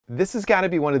This has got to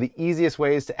be one of the easiest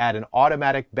ways to add an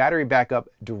automatic battery backup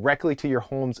directly to your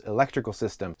home's electrical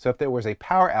system. So if there was a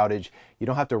power outage, you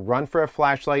don't have to run for a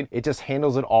flashlight, it just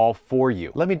handles it all for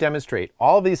you. Let me demonstrate.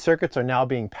 All of these circuits are now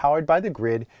being powered by the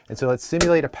grid, and so let's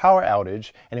simulate a power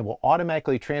outage, and it will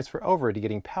automatically transfer over to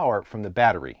getting power from the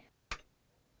battery.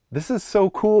 This is so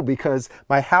cool because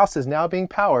my house is now being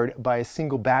powered by a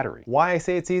single battery. Why I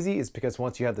say it's easy is because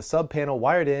once you have the sub panel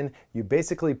wired in, you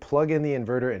basically plug in the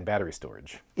inverter and battery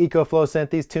storage. EcoFlow sent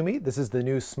these to me. This is the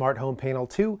new Smart Home Panel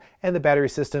 2, and the battery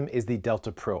system is the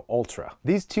Delta Pro Ultra.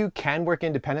 These two can work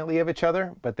independently of each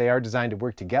other, but they are designed to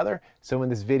work together. So in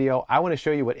this video, I want to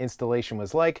show you what installation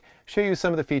was like, show you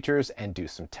some of the features, and do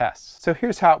some tests. So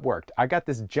here's how it worked. I got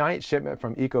this giant shipment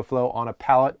from EcoFlow on a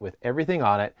pallet with everything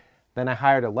on it. Then I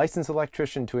hired a licensed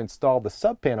electrician to install the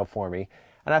sub panel for me,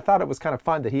 and I thought it was kind of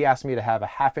fun that he asked me to have a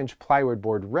 1/2-inch plywood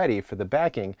board ready for the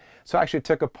backing, so I actually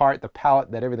took apart the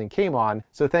pallet that everything came on,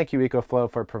 so thank you EcoFlow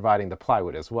for providing the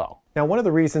plywood as well. Now, one of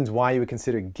the reasons why you would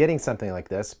consider getting something like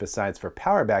this, besides for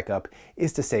power backup,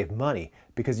 is to save money,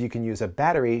 because you can use a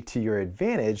battery to your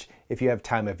advantage if you have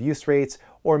time of use rates,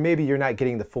 or maybe you're not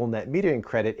getting the full net metering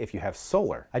credit if you have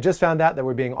solar. I just found out that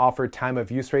we're being offered time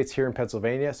of use rates here in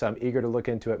Pennsylvania, so I'm eager to look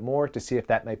into it more to see if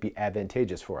that might be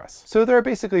advantageous for us. So there are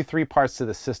basically 3 parts to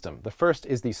the system. The first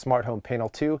is the Smart Home Panel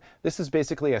 2. This is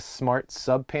basically a smart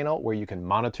sub panel where you can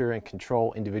monitor and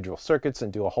control individual circuits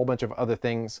and do a whole bunch of other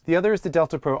things. The other is the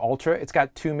Delta Pro Ultra. It's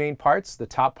got 2 main parts. The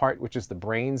top part, which is the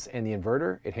brains and the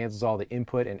inverter. It handles all the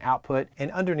input and output,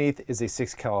 and underneath is a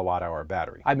 6 kilowatt-hour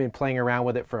battery. I've been playing around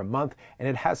with it for a month, and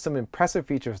it has some impressive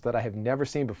features that I have never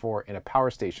seen before in a power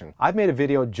station. I've made a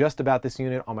video just about this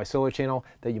unit on my solar channel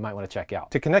that you might want to check out.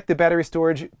 To connect the battery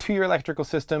storage to your electrical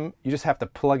system, you just have to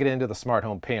plug it into the Smart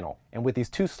Home Panel. And with these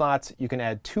 2 slots, you can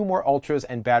add 2 more Ultras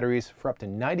and batteries for up to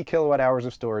 90 kilowatt hours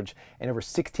of storage and over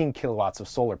 16 kilowatts of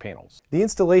solar panels. The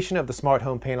installation of the Smart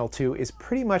Home Panel 2 is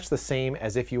pretty much the same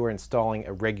as if you were installing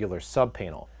a regular sub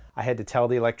panel. I had to tell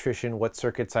the electrician what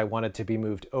circuits I wanted to be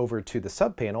moved over to the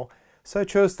sub panel, so I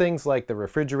chose things like the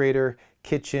refrigerator,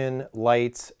 kitchen,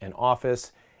 lights, and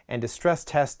office. And to stress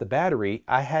test the battery,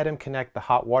 I had him connect the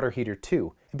hot water heater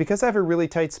too. And because I have a really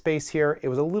tight space here, it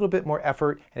was a little bit more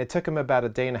effort, and it took him about a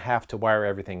day and a half to wire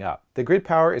everything up. The grid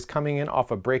power is coming in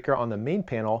off a breaker on the main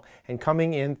panel and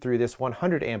coming in through this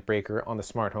 100 amp breaker on the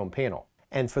Smart Home Panel.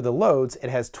 And for the loads, it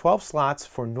has 12 slots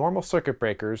for normal circuit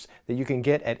breakers that you can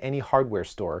get at any hardware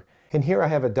store. And here I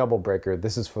have a double breaker.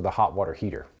 This is for the hot water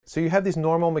heater. So you have these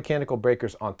normal mechanical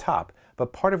breakers on top,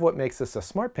 but part of what makes this a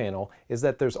smart panel is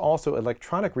that there's also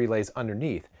electronic relays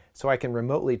underneath, so I can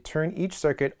remotely turn each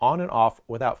circuit on and off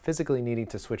without physically needing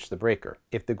to switch the breaker.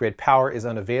 If the grid power is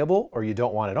unavailable or you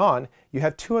don't want it on, you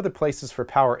have 2 other places for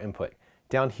power input.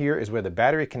 Down here is where the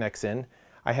battery connects in.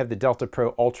 I have the Delta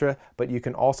Pro Ultra, but you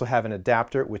can also have an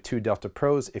adapter with 2 Delta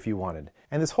Pros if you wanted.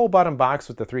 And this whole bottom box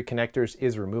with the 3 connectors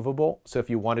is removable, so if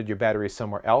you wanted your battery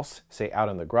somewhere else, say out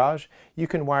in the garage, you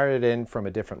can wire it in from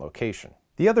a different location.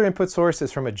 The other input source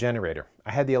is from a generator.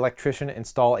 I had the electrician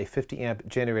install a 50 amp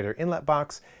generator inlet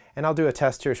box, and I'll do a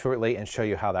test here shortly and show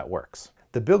you how that works.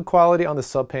 The build quality on the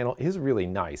sub panel is really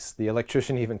nice. The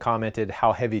electrician even commented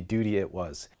how heavy duty it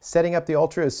was. Setting up the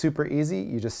Ultra is super easy.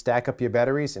 You just stack up your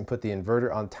batteries and put the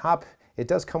inverter on top. It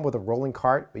does come with a rolling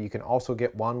cart, but you can also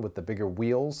get one with the bigger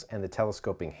wheels and the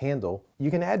telescoping handle.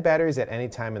 You can add batteries at any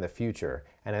time in the future,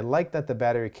 and I like that the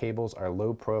battery cables are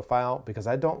low profile because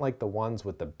I don't like the ones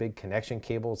with the big connection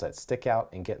cables that stick out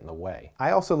and get in the way.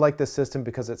 I also like this system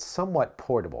because it's somewhat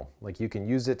portable, like you can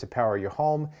use it to power your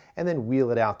home and then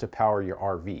wheel it out to power your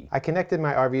RV. I connected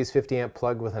my RV's 50 amp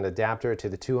plug with an adapter to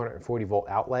the 240 volt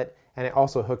outlet, and I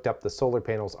also hooked up the solar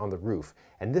panels on the roof.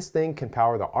 And this thing can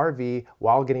power the RV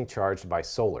while getting charged by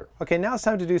solar. Okay, now it's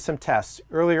time to do some tests.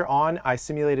 Earlier on, I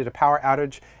simulated a power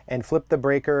outage and flipped the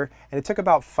breaker, and it took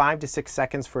about 5 to 6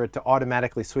 seconds for it to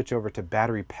automatically switch over to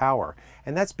battery power.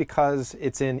 And that's because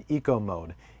it's in eco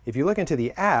mode. If you look into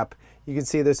the app, you can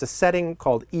see there's a setting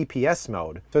called EPS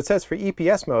mode. So it says for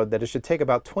EPS mode that it should take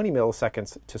about 20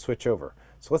 milliseconds to switch over.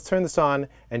 So let's turn this on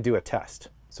and do a test.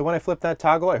 So when I flipped that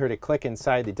toggle, I heard it click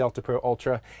inside the Delta Pro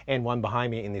Ultra and one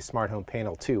behind me in the Smart Home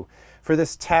Panel 2. For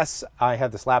this test, I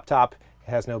have this laptop.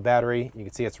 It has no battery. You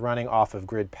can see it's running off of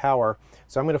grid power.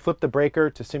 So I'm going to flip the breaker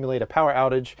to simulate a power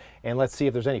outage, and let's see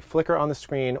if there's any flicker on the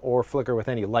screen or flicker with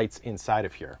any lights inside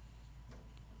of here.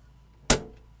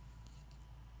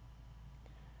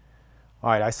 All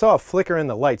right, I saw a flicker in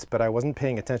the lights, but I wasn't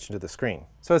paying attention to the screen.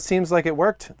 So it seems like it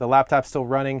worked. The laptop's still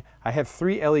running. I have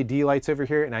 3 LED lights over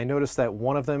here, and I noticed that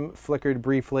one of them flickered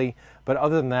briefly, but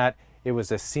other than that, it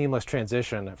was a seamless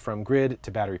transition from grid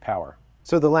to battery power.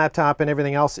 So the laptop and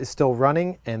everything else is still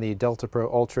running, and the Delta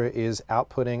Pro Ultra is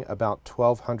outputting about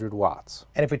 1200 watts.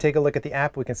 And if we take a look at the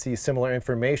app, we can see similar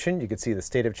information. You can see the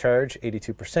state of charge,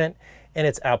 82%, and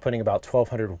it's outputting about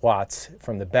 1200 watts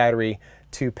from the battery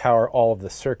to power all of the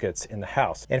circuits in the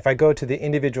house. And if I go to the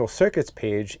individual circuits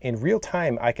page, in real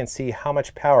time, I can see how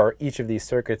much power each of these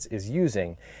circuits is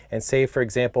using. And say, for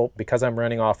example, because I'm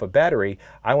running off a battery,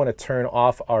 I want to turn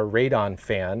off our radon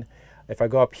fan. If I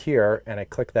go up here and I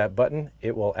click that button,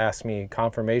 it will ask me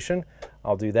confirmation.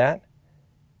 I'll do that.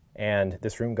 And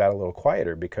this room got a little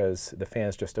quieter because the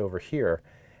fan's just over here.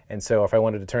 And so if I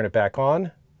wanted to turn it back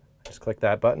on, just click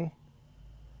that button,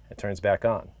 it turns back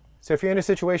on. So if you're in a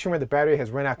situation where the battery has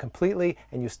run out completely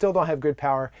and you still don't have good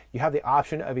power, you have the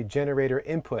option of a generator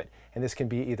input. And this can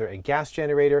be either a gas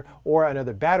generator or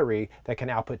another battery that can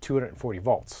output 240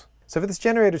 volts. So for this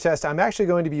generator test, I'm actually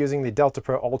going to be using the Delta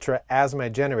Pro Ultra as my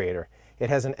generator. It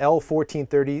has an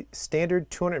L1430 standard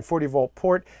 240 volt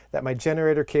port that my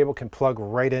generator cable can plug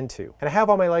right into. And I have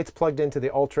all my lights plugged into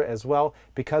the Ultra as well,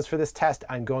 because for this test,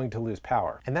 I'm going to lose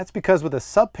power. And that's because with a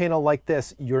sub panel like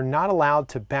this, you're not allowed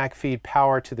to backfeed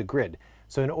power to the grid.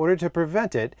 So in order to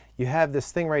prevent it, you have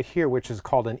this thing right here, which is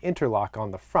called an interlock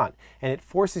on the front, and it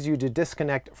forces you to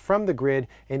disconnect from the grid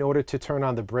in order to turn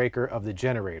on the breaker of the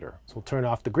generator. So we'll turn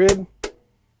off the grid,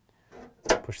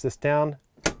 push this down,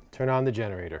 turn on the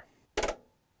generator.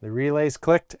 The relay's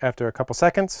clicked after a couple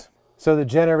seconds. So the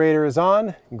generator is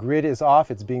on, grid is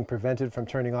off. It's being prevented from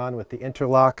turning on with the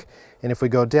interlock. And if we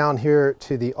go down here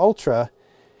to the Ultra,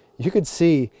 you could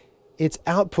see it's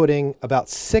outputting about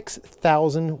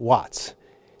 6,000 watts.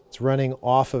 It's running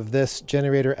off of this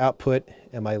generator output,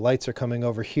 and my lights are coming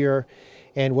over here.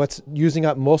 And what's using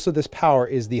up most of this power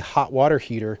is the hot water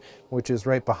heater, which is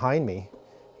right behind me.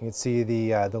 You can see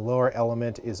the lower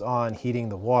element is on, heating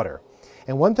the water.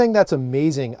 And one thing that's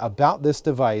amazing about this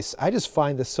device, I just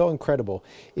find this so incredible,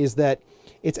 is that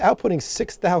it's outputting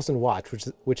 6,000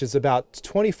 watts, which is about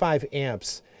 25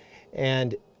 amps,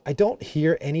 and I don't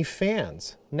hear any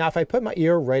fans. Now, if I put my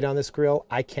ear right on this grill,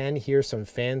 I can hear some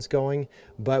fans going,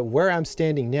 but where I'm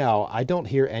standing now, I don't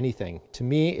hear anything. To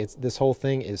me, this whole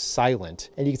thing is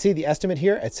silent. And you can see the estimate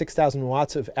here at 6,000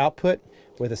 watts of output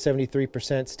with a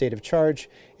 73% state of charge.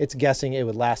 It's guessing it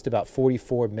would last about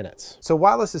 44 minutes. So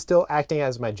while this is still acting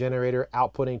as my generator,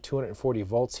 outputting 240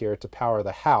 volts here to power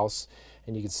the house,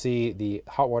 and you can see the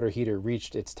hot water heater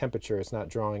reached its temperature. It's not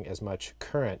drawing as much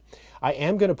current. I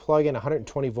am going to plug in a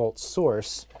 120 volt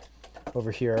source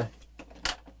over here,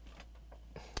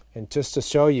 and just to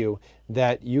show you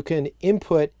that you can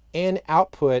input and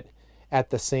output at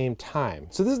the same time.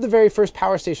 So this is the very first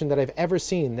power station that I've ever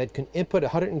seen that can input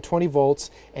 120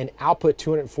 volts and output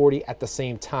 240 at the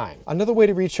same time. Another way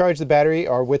to recharge the battery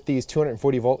are with these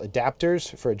 240 volt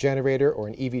adapters for a generator or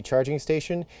an EV charging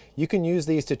station. You can use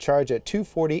these to charge at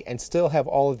 240 and still have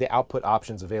all of the output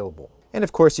options available. And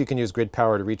of course, you can use grid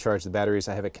power to recharge the batteries.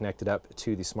 I have it connected up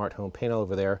to the smart home panel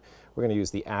over there. We're going to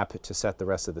use the app to set the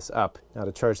rest of this up. Now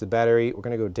to charge the battery, we're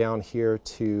going to go down here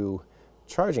to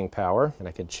charging power, and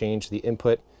I can change the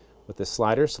input with this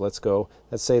slider. So let's go,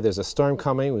 let's say there's a storm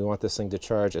coming. We want this thing to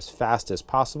charge as fast as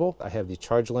possible. I have the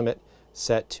charge limit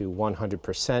set to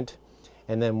 100%.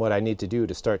 And then what I need to do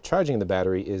to start charging the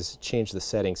battery is change the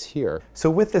settings here. So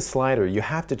with this slider, you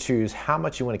have to choose how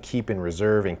much you want to keep in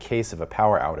reserve in case of a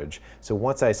power outage. So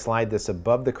once I slide this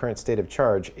above the current state of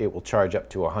charge, it will charge up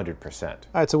to 100%. All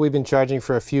right, so we've been charging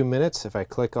for a few minutes. If I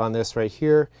click on this right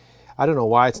here, I don't know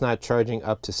why it's not charging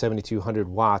up to 7,200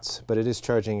 watts, but it is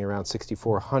charging around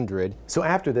 6,400. So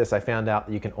after this, I found out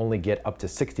that you can only get up to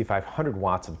 6,500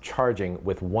 watts of charging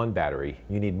with one battery.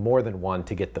 You need more than one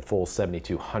to get the full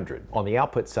 7,200. On the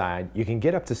output side, you can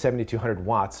get up to 7,200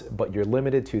 watts, but you're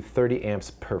limited to 30 amps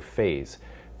per phase.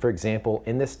 For example,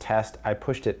 in this test, I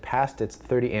pushed it past its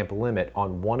 30 amp limit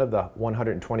on one of the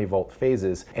 120 volt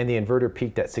phases, and the inverter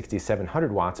peaked at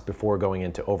 6,700 watts before going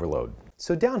into overload.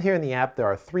 So down here in the app, there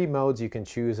are 3 modes you can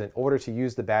choose in order to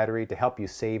use the battery to help you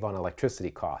save on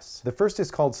electricity costs. The first is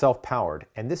called self-powered,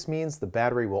 and this means the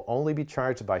battery will only be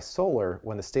charged by solar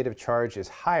when the state of charge is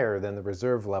higher than the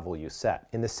reserve level you set.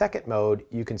 In the second mode,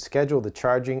 you can schedule the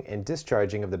charging and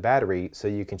discharging of the battery so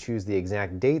you can choose the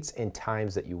exact dates and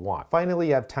times that you want. Finally,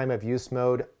 you have time of use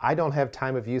mode. I don't have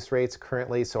time of use rates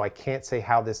currently, so I can't say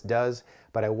how this does,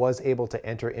 but I was able to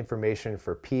enter information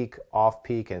for peak,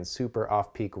 off-peak, and super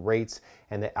off-peak rates,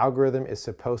 and the algorithm is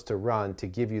supposed to run to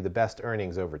give you the best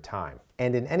earnings over time.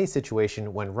 And in any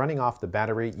situation, when running off the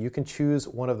battery, you can choose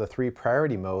one of the 3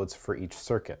 priority modes for each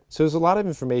circuit. So there's a lot of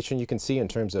information you can see in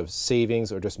terms of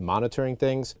savings or just monitoring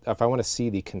things. If I want to see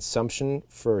the consumption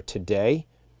for today,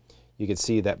 you can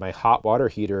see that my hot water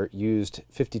heater used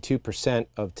 52%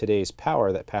 of today's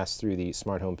power that passed through the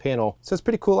smart home panel. So it's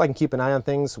pretty cool. I can keep an eye on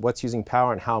things, what's using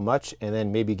power and how much, and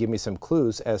then maybe give me some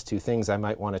clues as to things I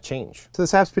might want to change. So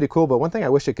this app's pretty cool, but one thing I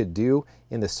wish it could do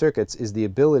in the circuits is the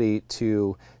ability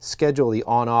to schedule the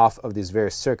on-off of these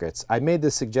various circuits. I made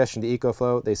this suggestion to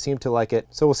EcoFlow. They seem to like it.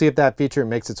 So we'll see if that feature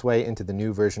makes its way into the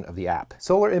new version of the app.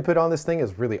 Solar input on this thing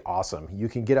is really awesome. You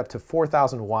can get up to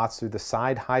 4,000 watts through the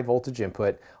side high voltage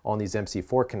input on these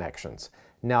MC4 connections.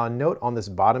 Now, a note on this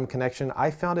bottom connection,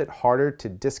 I found it harder to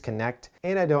disconnect,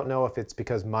 and I don't know if it's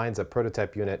because mine's a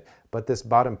prototype unit, but this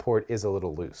bottom port is a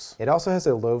little loose. It also has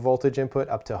a low voltage input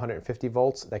up to 150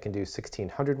 volts that can do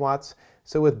 1600 watts.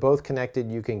 So with both connected,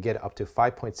 you can get up to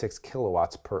 5.6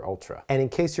 kilowatts per Ultra. And in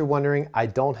case you're wondering, I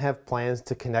don't have plans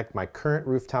to connect my current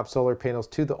rooftop solar panels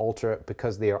to the Ultra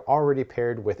because they are already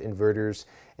paired with inverters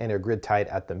and are grid tied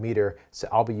at the meter, so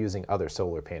I'll be using other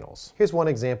solar panels. Here's one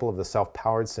example of the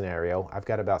self-powered scenario. I've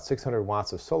got about 600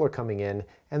 watts of solar coming in,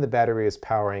 and the battery is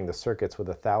powering the circuits with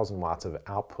 1,000 watts of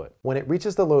output. When it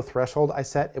reaches the low threshold I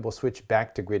set, it will switch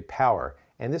back to grid power.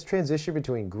 And this transition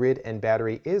between grid and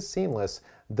battery is seamless,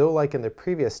 though like in the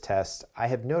previous test, I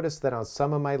have noticed that on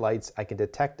some of my lights I can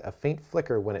detect a faint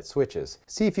flicker when it switches.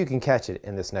 See if you can catch it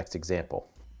in this next example.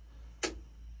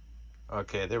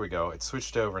 Okay, there we go. It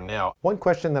switched over now. One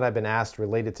question that I've been asked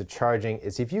related to charging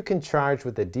is if you can charge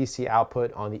with the DC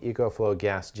output on the EcoFlow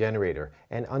gas generator,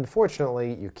 and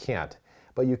unfortunately you can't.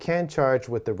 But you can charge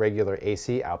with the regular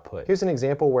AC output. Here's an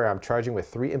example where I'm charging with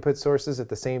 3 input sources at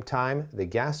the same time, the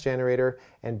gas generator,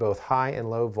 and both high and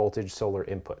low voltage solar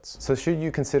inputs. So should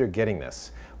you consider getting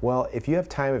this? Well, if you have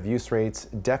time of use rates,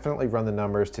 definitely run the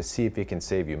numbers to see if it can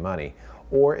save you money.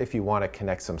 Or if you want to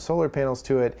connect some solar panels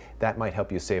to it, that might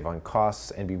help you save on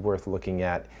costs and be worth looking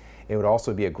at. It would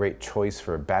also be a great choice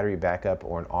for a battery backup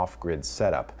or an off-grid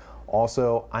setup.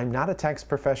 Also, I'm not a tax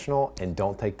professional and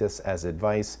don't take this as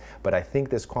advice, but I think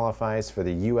this qualifies for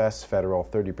the US federal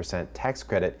 30% tax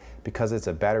credit because it's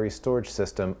a battery storage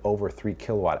system over 3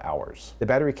 kilowatt hours. The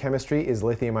battery chemistry is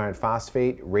lithium iron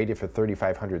phosphate, rated for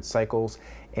 3,500 cycles,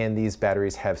 and these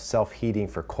batteries have self-heating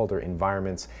for colder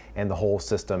environments, and the whole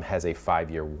system has a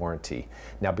 5-year warranty.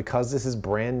 Now, because this is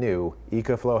brand new,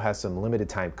 EcoFlow has some limited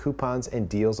time coupons and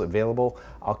deals available.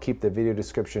 I'll keep the video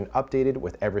description updated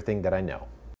with everything that I know.